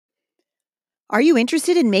Are you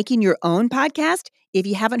interested in making your own podcast? If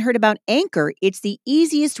you haven't heard about Anchor, it's the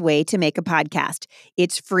easiest way to make a podcast.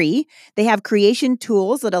 It's free. They have creation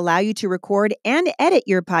tools that allow you to record and edit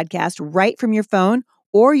your podcast right from your phone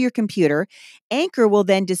or your computer. Anchor will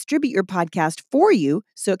then distribute your podcast for you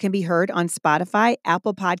so it can be heard on Spotify,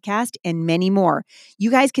 Apple Podcast, and many more.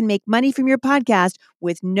 You guys can make money from your podcast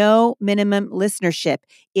with no minimum listenership.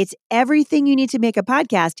 It's everything you need to make a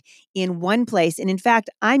podcast in one place. And in fact,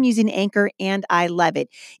 I'm using Anchor and I love it.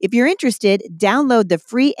 If you're interested, download the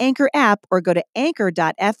free Anchor app or go to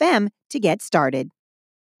anchor.fm to get started.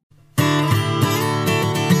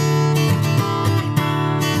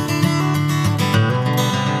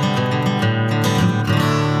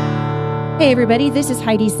 Hey, everybody, this is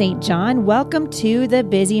Heidi St. John. Welcome to the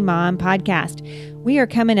Busy Mom Podcast. We are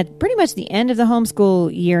coming at pretty much the end of the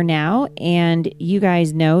homeschool year now, and you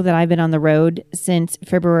guys know that I've been on the road since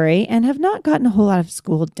February and have not gotten a whole lot of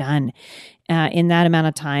school done in that amount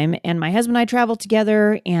of time. And my husband and I travel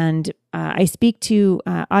together, and I speak to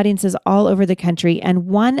audiences all over the country. And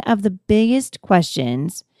one of the biggest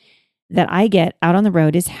questions that I get out on the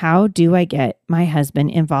road is, how do I get my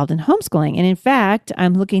husband involved in homeschooling? And in fact,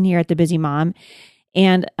 I'm looking here at the Busy Mom,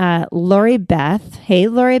 and Lori Beth, hey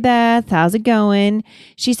Lori Beth, how's it going?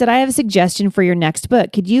 She said, I have a suggestion for your next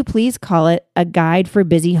book. Could you please call it A Guide for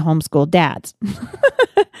Busy Homeschool Dads?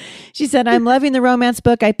 She said, I'm loving the romance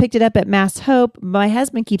book. I picked it up at Mass Hope. My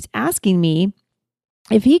husband keeps asking me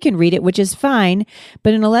if he can read it, which is fine,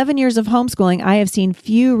 but in 11 years of homeschooling, I have seen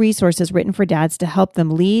few resources written for dads to help them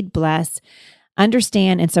lead, bless,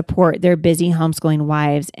 understand, and support their busy homeschooling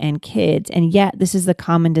wives and kids. And yet, this is the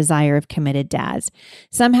common desire of committed dads.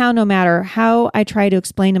 Somehow, no matter how I try to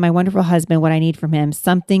explain to my wonderful husband what I need from him,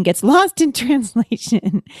 something gets lost in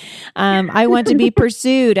translation. I want to be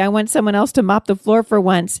pursued. I want someone else to mop the floor for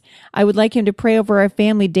once. I would like him to pray over our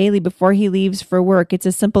family daily before he leaves for work. It's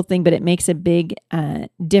a simple thing, but it makes a big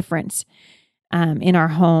difference in our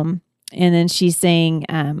home. And then she's saying,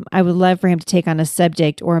 I would love for him to take on a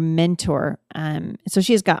subject or a mentor. So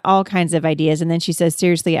she's got all kinds of ideas. And then she says,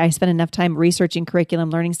 seriously, I spent enough time researching curriculum,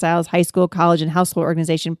 learning styles, high school, college, and household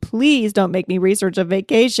organization. Please don't make me research a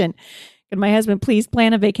vacation. Could my husband please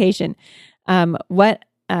plan a vacation? What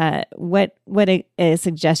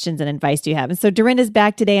suggestions and advice do you have? And so Dorinda's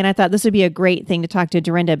back today, and I thought this would be a great thing to talk to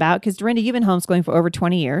Dorinda about, because Dorinda, you've been homeschooling for over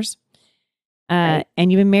 20 years. Right. And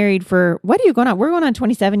you've been married for, what are you going on? We're going on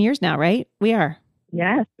 27 years now, right? We are.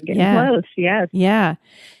 Yes. Getting close. Yes. Yeah.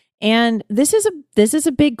 And this is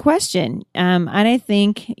a big question. And I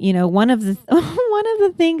think, one of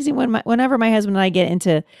the things whenever my husband and I get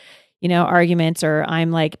into, arguments, or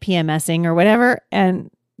I'm like PMSing or whatever, and,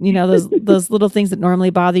 those little things that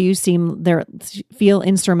normally bother you feel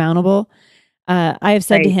insurmountable. I have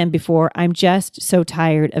said to him before, I'm just so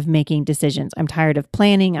tired of making decisions. I'm tired of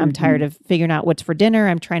planning. I'm tired of figuring out what's for dinner.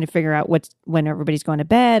 I'm trying to figure out when everybody's going to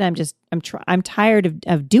bed. I'm tired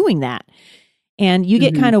of doing that. And you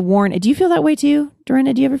get kind of worn. Do you feel that way too,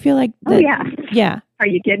 Dorinda? Do you ever feel like that? Oh, yeah. Yeah. Are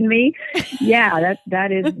you kidding me? Yeah,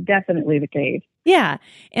 that is definitely the case. Yeah.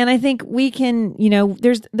 And I think we can,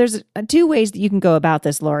 there's two ways that you can go about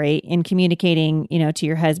this, Lori, in communicating, to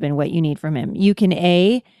your husband what you need from him. You can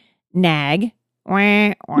nag.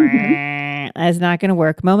 That's not going to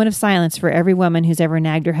work. Moment of silence for every woman who's ever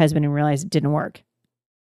nagged her husband and realized it didn't work.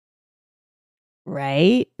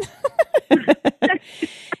 Right?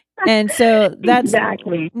 And so that's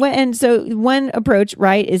exactly. And so one approach,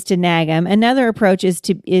 right, is to nag him. Another approach is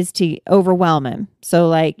to overwhelm him. So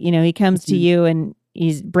like, he comes to you and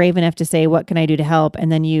he's brave enough to say, what can I do to help? And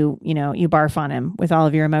then you barf on him with all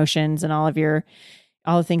of your emotions and all the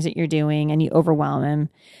things that you're doing, and you overwhelm him.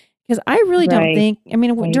 Because I really don't think,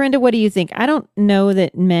 Dorinda, what do you think? I don't know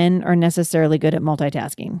that men are necessarily good at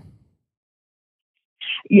multitasking.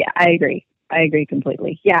 Yeah, I agree. I agree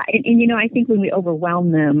completely. Yeah. And I think when we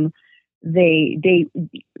overwhelm them,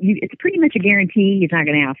 it's pretty much a guarantee he's not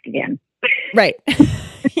going to ask again. Right.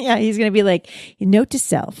 Yeah. He's going to be like, note to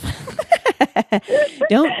self.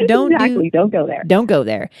 Don't go there. Don't go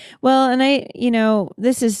there. Well, and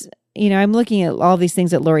this is, I'm looking at all these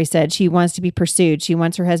things that Lori said. She wants to be pursued. She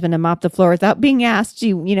wants her husband to mop the floor without being asked.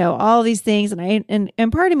 She, all these things.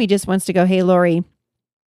 And part of me just wants to go, hey, Lori,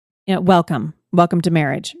 welcome to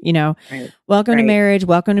marriage, welcome to marriage,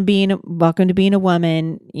 welcome to being a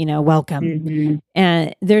woman, welcome. Mm-hmm.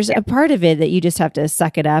 And there's a part of it that you just have to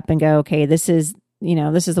suck it up and go, okay, this is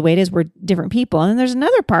the way it is. We're different people. And there's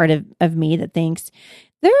another part of me that thinks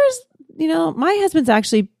my husband's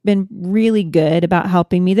actually been really good about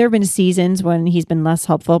helping me. There have been seasons when he's been less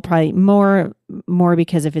helpful, probably more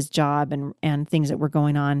because of his job and things that were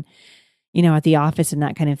going on, at the office and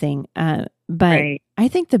that kind of thing. But I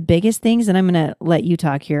think the biggest things, and I'm going to let you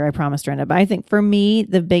talk here, I promise, Brenda, but I think for me,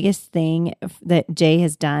 the biggest thing that Jay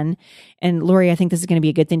has done, and Lori, I think this is going to be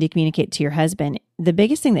a good thing to communicate to your husband. The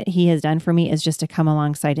biggest thing that he has done for me is just to come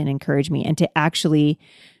alongside and encourage me and to actually,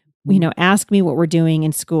 ask me what we're doing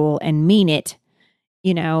in school and mean it,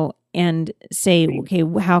 and say, okay,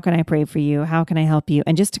 how can I pray for you? How can I help you?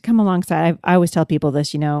 And just to come alongside. I always tell people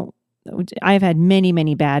this, I've had many,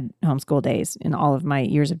 many bad homeschool days in all of my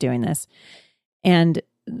years of doing this. And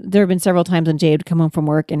there have been several times when Jay would come home from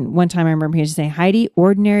work. And one time I remember he was saying, Heidi,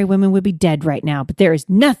 ordinary women would be dead right now, but there is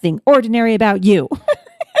nothing ordinary about you.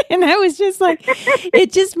 And I was just like,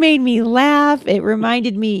 it just made me laugh. It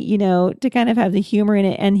reminded me, to kind of have the humor in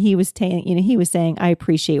it. And he was saying, I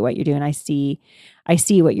appreciate what you're doing. I see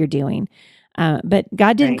what you're doing. But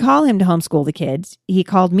God didn't call him to homeschool the kids. He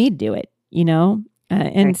called me to do it,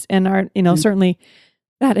 and our, certainly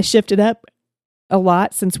that has shifted up a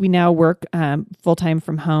lot since we now work full-time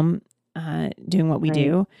from home, doing what we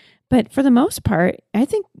do. But for the most part, I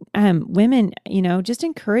think women, just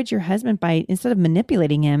encourage your husband by, instead of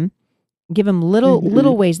manipulating him, give him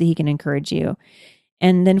little ways that he can encourage you.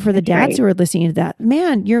 And then for the dads who are listening to that,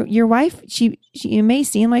 man, your wife, she may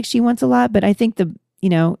seem like she wants a lot, but I think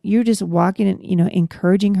you're just walking and,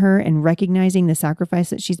 encouraging her and recognizing the sacrifice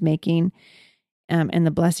that she's making, and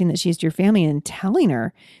the blessing that she is to your family, and telling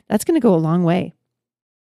her, that's going to go a long way.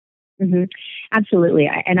 Mm-hmm. Absolutely.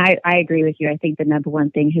 I agree with you. I think the number one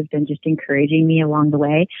thing has been just encouraging me along the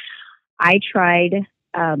way. I tried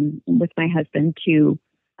with my husband to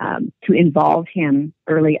involve him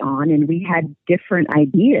early on, and we had different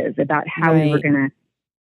ideas about how we were going to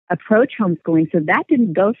approach homeschooling. So that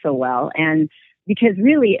didn't go so well. And because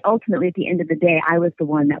really, ultimately, at the end of the day, I was the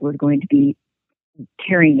one that was going to be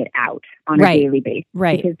carrying it out on a daily basis,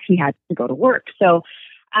 because he had to go to work. So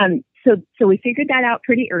we figured that out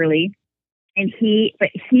pretty early, and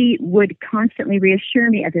he would constantly reassure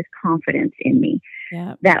me of his confidence in me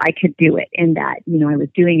that I could do it, and that, I was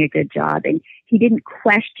doing a good job. And he didn't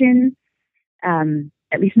question,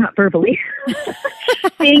 at least not verbally,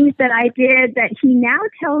 things that I did that he now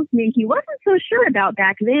tells me he wasn't so sure about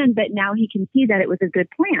back then, but now he can see that it was a good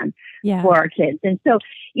plan for our kids. And so,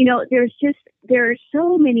 there are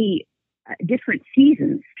so many different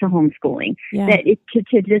seasons to homeschooling that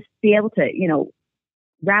to just be able to,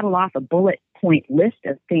 rattle off a bullet point list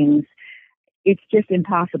of things, it's just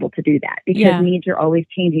impossible to do that, because needs are always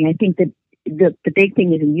changing. I think that the big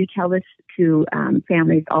thing is, and you tell this to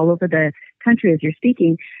families all over the country as you're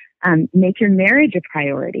speaking, make your marriage a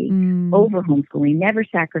priority over homeschooling. Never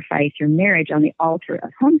sacrifice your marriage on the altar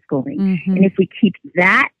of homeschooling. Mm-hmm. And if we keep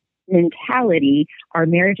that mentality, our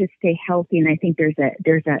marriages stay healthy. And I think there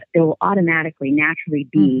will automatically, naturally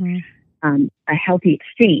be a healthy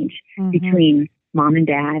exchange between mom and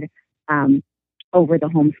dad over the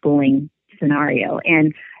homeschooling scenario.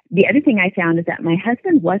 And the other thing I found is that my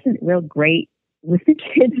husband wasn't real great with the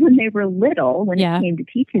kids when they were little, when it came to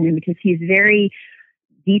teaching them, because he's very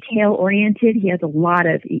detail oriented. He has a lot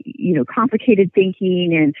of, complicated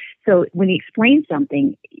thinking. And so when he explains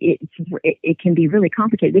something, it can be really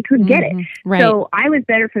complicated. They couldn't get it. Right. So I was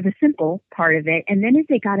better for the simple part of it. And then as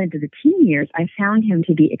they got into the teen years, I found him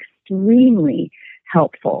to be extremely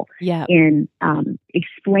helpful in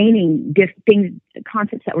explaining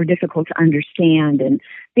concepts that were difficult to understand and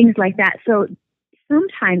things like that. So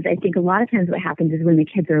sometimes, I think a lot of times what happens is when the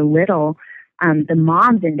kids are little, the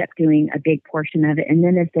moms end up doing a big portion of it. And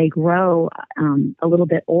then as they grow a little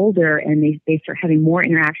bit older and they start having more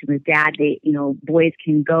interaction with dad, boys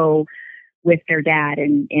can go with their dad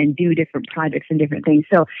and do different projects and different things.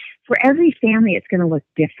 So for every family, it's going to look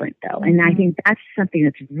different, though. And I think that's something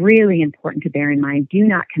that's really important to bear in mind. Do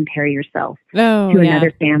not compare yourself to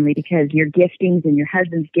another family, because your giftings and your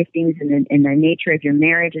husband's giftings and the nature of your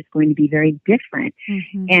marriage is going to be very different.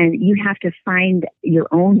 Mm-hmm. And you have to find your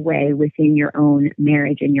own way within your own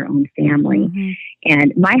marriage and your own family. Mm-hmm.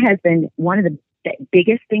 And my husband, one of the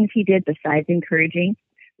biggest things he did besides encouraging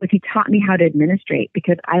was he taught me how to administrate,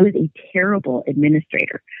 because I was a terrible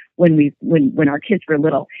administrator when our kids were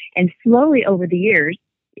little. And slowly over the years,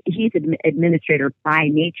 he's an administrator by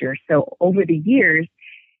nature. So over the years,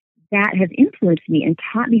 that has influenced me and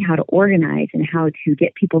taught me how to organize and how to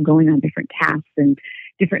get people going on different tasks and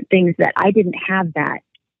different things that I didn't have that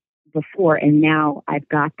before. And now I've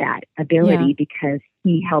got that ability because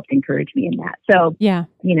he helped encourage me in that. So,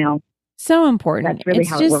 so important. That's really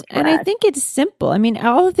how it works for us. I think it's simple. I mean,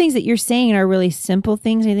 all the things that you're saying are really simple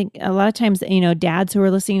things. I think a lot of times, dads who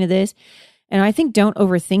are listening to this, and I think don't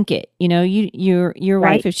overthink it. Your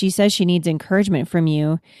wife, if she says she needs encouragement from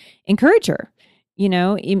you, encourage her. You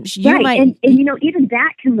know, you right. might, and even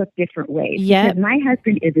that can look different ways. Yeah. Because my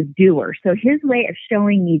husband is a doer. So his way of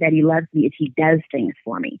showing me that he loves me is he does things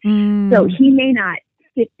for me. So he may not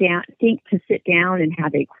sit down and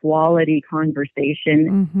have a quality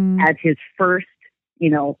conversation as his first,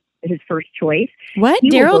 his first choice. What?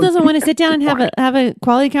 Daryl doesn't want to sit down and have a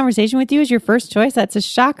quality conversation with you as your first choice? That's a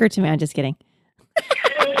shocker to me. I'm just kidding.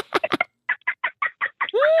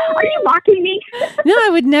 Are you mocking me? No, I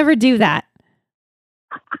would never do that.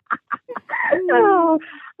 Oh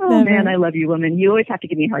man, I love you, woman. You always have to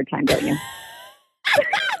give me a hard time, don't you?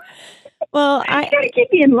 Well, I got to keep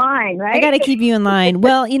you in line, right? I got to keep you in line.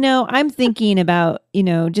 Well, I'm thinking about,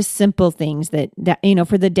 just simple things that,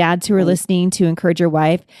 for the dads who are listening, to encourage your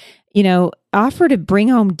wife, offer to bring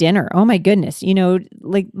home dinner. Oh my goodness.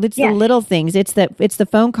 Like it's the little things. It's the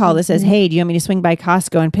phone call that says, hey, do you want me to swing by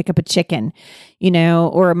Costco and pick up a chicken?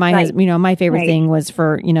 Or my favorite thing was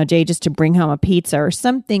for, Jay just to bring home a pizza or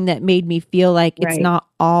something that made me feel like it's not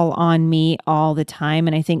all on me all the time.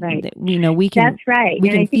 And I think that, we can, that's right. We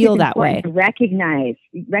can feel that way. To recognize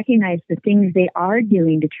the things they are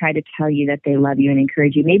doing to try to tell you that they love you and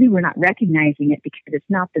encourage you. Maybe we're not recognizing it because it's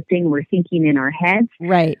not the thing we're thinking in our heads.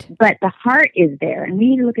 Right. But the heart is there, and we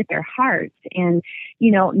need to look at their hearts. And,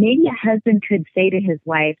 maybe a husband could say to his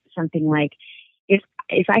wife something like,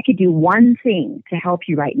 if I could do one thing to help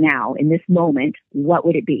you right now in this moment, what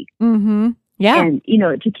would it be? Mm-hmm. Yeah. And,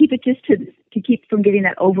 to keep it just to keep from getting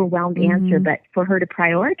that overwhelmed answer, but for her to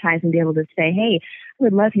prioritize and be able to say, hey, I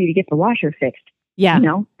would love for you to get the washer fixed. Yeah.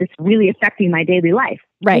 It's really affecting my daily life.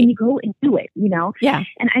 Right. And you go and do it, Yeah.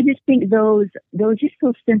 And I just think those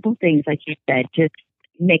simple things, like you said, just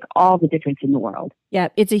make all the difference in the world. Yeah,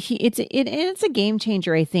 it's a game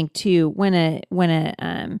changer, I think, too, when a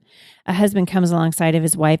husband comes alongside of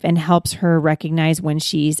his wife and helps her recognize when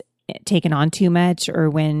she's taken on too much, or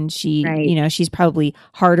when she, she's probably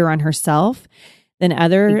harder on herself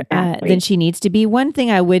than she needs to be. One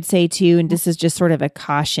thing I would say too, and this is just sort of a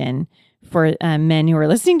caution for men who are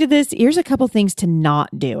listening to this, here's a couple things to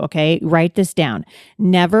not do, okay? Write this down.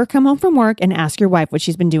 Never come home from work and ask your wife what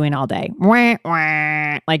she's been doing all day.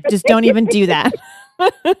 Like, just don't even do that.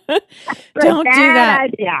 Don't do that.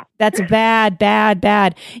 Yeah. That's bad.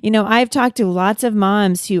 I've talked to lots of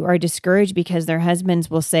moms who are discouraged because their husbands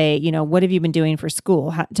will say, what have you been doing for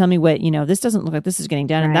school? Tell me what, this doesn't look like this is getting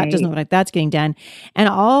done, and that doesn't look like that's getting done. And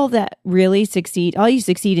all you succeed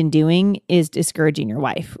in doing is discouraging your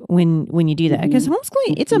wife when you do that. Because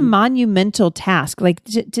homeschooling, it's a monumental task. Like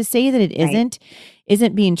to say that it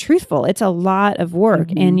isn't being truthful. It's a lot of work,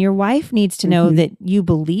 and your wife needs to know that you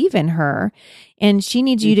believe in her, and she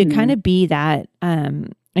needs you to kind of be that,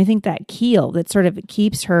 I think, that keel that sort of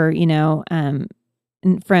keeps her,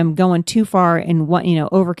 from going too far and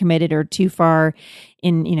overcommitted, or too far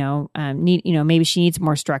in, maybe she needs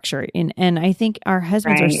more structure. And I think our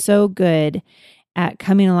husbands are so good at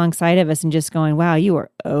coming alongside of us and just going, wow, you are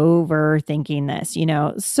overthinking this,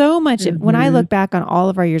 so much. When I look back on all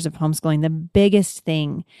of our years of homeschooling, the biggest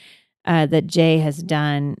thing that Jay has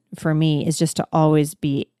done for me is just to always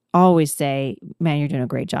say, man, you're doing a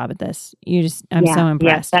great job at this. I'm so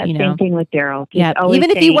impressed. Yeah, same thing with Daryl. Yeah,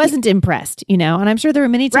 even if he wasn't impressed, and I'm sure there were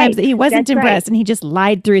many times that he wasn't impressed and he just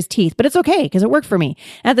lied through his teeth, but it's okay because it worked for me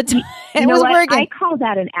at the time. It was working. I call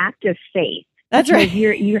that an act of faith. That's right.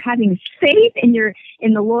 You're having faith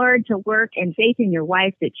in the Lord to work, and faith in your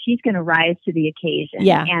wife that she's going to rise to the occasion.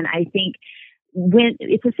 Yeah. And I think when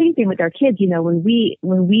it's the same thing with our kids, when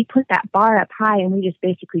we put that bar up high and we just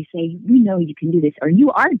basically say, we know you can do this, or you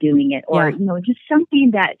are doing it, or just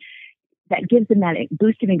something that gives them that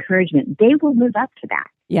boost of encouragement, they will live up to that.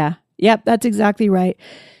 Yeah. Yep. That's exactly right.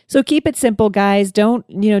 So keep it simple, guys. Don't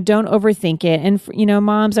overthink it. And,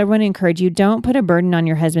 moms, I want to encourage you, don't put a burden on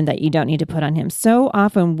your husband that you don't need to put on him. So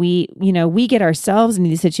often we get ourselves into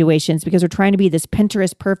these situations because we're trying to be this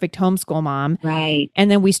Pinterest perfect homeschool mom. Right. And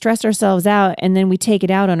then we stress ourselves out, and then we take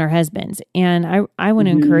it out on our husbands. And I want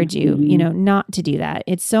to encourage you, not to do that.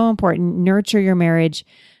 It's so important. Nurture your marriage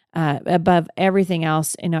above everything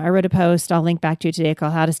else. I wrote a post I'll link back to today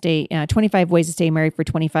called How to Stay 25 Ways to Stay Married for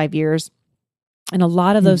 25 Years. And a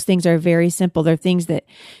lot of those things are very simple. They're things that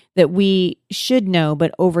we should know,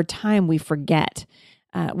 but over time we forget.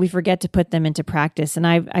 We forget to put them into practice. And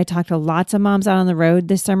I talked to lots of moms out on the road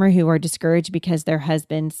this summer who are discouraged because their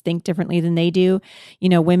husbands think differently than they do.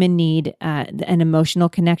 Women need an emotional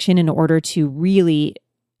connection in order to really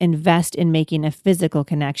invest in making a physical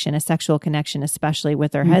connection, a sexual connection, especially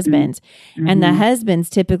with their husbands. And the husbands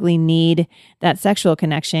typically need that sexual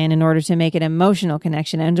connection in order to make an emotional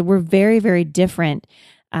connection. And we're very, very different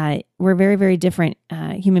we're very, very different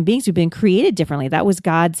human beings who've been created differently. That was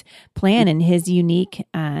God's plan and his unique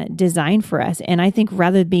design for us. And I think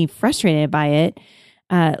rather than being frustrated by it,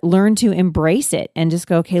 learn to embrace it and just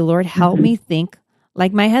go, okay, Lord, help me think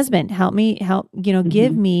like my husband. Help,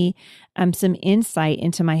 give me some insight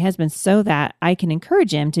into my husband so that I can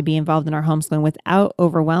encourage him to be involved in our homeschooling without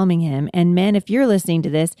overwhelming him. And men, if you're listening to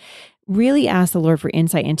this, really ask the Lord for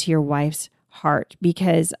insight into your wife's heart,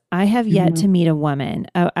 because I have yet to meet a woman,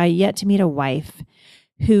 yet to meet a wife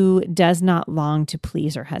who does not long to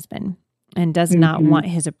please her husband and does not want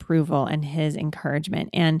his approval and his encouragement.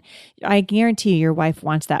 And I guarantee your wife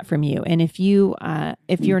wants that from you. And if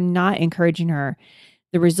you're not encouraging her,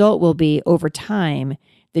 the result will be over time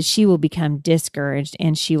that she will become discouraged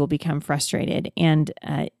and she will become frustrated. And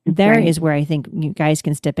there is where I think you guys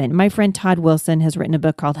can step in. My friend Todd Wilson has written a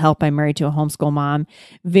book called Help, I'm Married to a Homeschool Mom.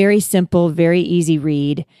 Very simple, very easy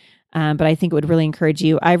read, but I think it would really encourage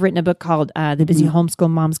you. I've written a book called The Busy Homeschool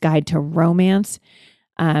Mom's Guide to Romance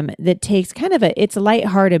that takes it's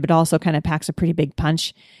lighthearted, but also kind of packs a pretty big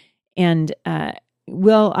punch. And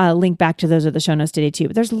we'll link back to those at the show notes today too.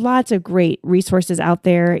 But there's lots of great resources out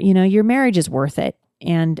there. Your marriage is worth it.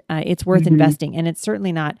 And it's worth investing. And it's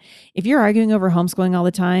certainly not, if you're arguing over homeschooling all the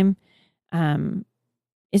time,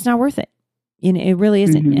 it's not worth it. It really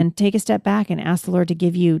isn't. And take a step back and ask the Lord to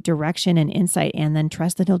give you direction and insight, and then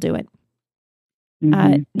trust that he'll do it.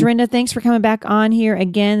 Dorinda, thanks for coming back on here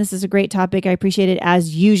again. This is a great topic. I appreciate it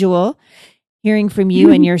as usual, hearing from you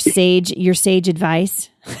and your sage advice.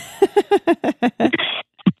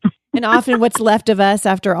 And often what's left of us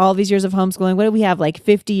after all these years of homeschooling, what do we have, like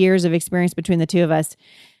 50 years of experience between the two of us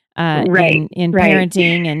in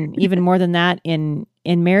parenting, and even more than that in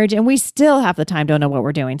marriage. And we still half the time don't know what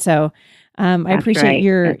we're doing. So I appreciate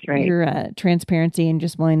your transparency and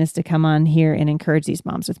just willingness to come on here and encourage these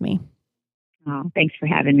moms with me. Oh, thanks for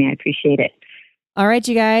having me. I appreciate it. All right,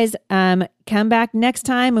 you guys, come back next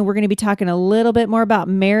time, and we're going to be talking a little bit more about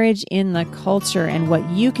marriage in the culture and what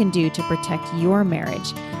you can do to protect your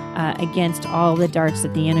marriage against all the darts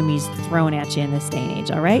that the enemy's thrown at you in this day and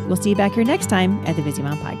age. All right, we'll see you back here next time at the Busy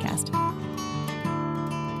Mom Podcast.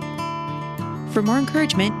 For more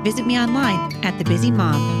encouragement, visit me online at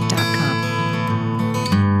thebusymom.com.